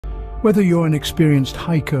Whether you're an experienced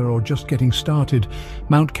hiker or just getting started,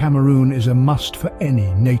 Mount Cameroon is a must for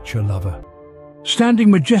any nature lover. Standing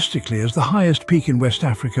majestically as the highest peak in West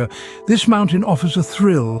Africa, this mountain offers a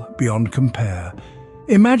thrill beyond compare.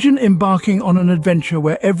 Imagine embarking on an adventure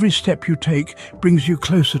where every step you take brings you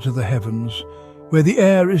closer to the heavens, where the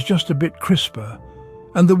air is just a bit crisper,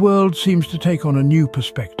 and the world seems to take on a new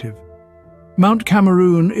perspective. Mount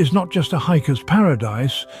Cameroon is not just a hiker's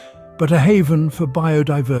paradise, but a haven for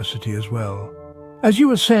biodiversity as well. As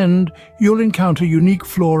you ascend, you'll encounter unique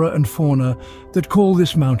flora and fauna that call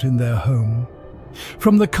this mountain their home.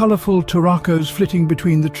 From the colourful turacos flitting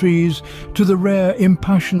between the trees to the rare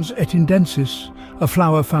Impatiens etindensis, a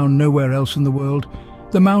flower found nowhere else in the world,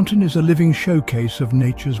 the mountain is a living showcase of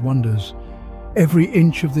nature's wonders. Every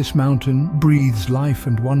inch of this mountain breathes life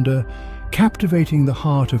and wonder, captivating the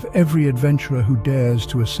heart of every adventurer who dares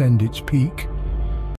to ascend its peak.